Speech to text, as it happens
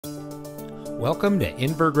Welcome to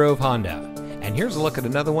Inver Grove Honda, and here's a look at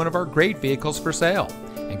another one of our great vehicles for sale,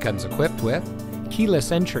 and comes equipped with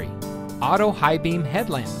keyless entry, auto high beam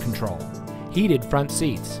headlamp control, heated front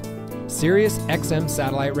seats, Sirius XM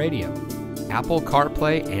satellite radio, Apple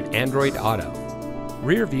CarPlay and Android Auto,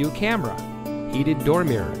 rear view camera, heated door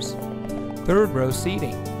mirrors, third row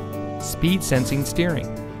seating, speed sensing steering,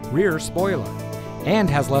 rear spoiler, and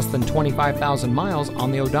has less than 25,000 miles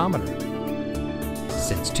on the odometer.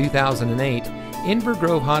 Since 2008, Inver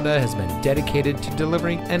Grove Honda has been dedicated to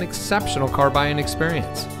delivering an exceptional car buying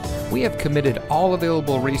experience. We have committed all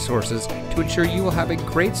available resources to ensure you will have a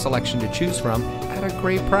great selection to choose from at a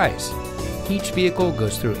great price. Each vehicle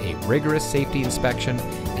goes through a rigorous safety inspection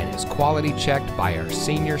and is quality checked by our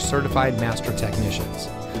senior certified master technicians.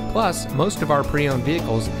 Plus, most of our pre-owned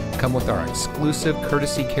vehicles come with our exclusive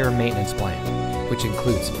Courtesy Care maintenance plan, which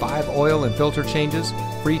includes 5 oil and filter changes,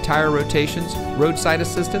 free tire rotations, roadside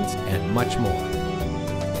assistance, and much more.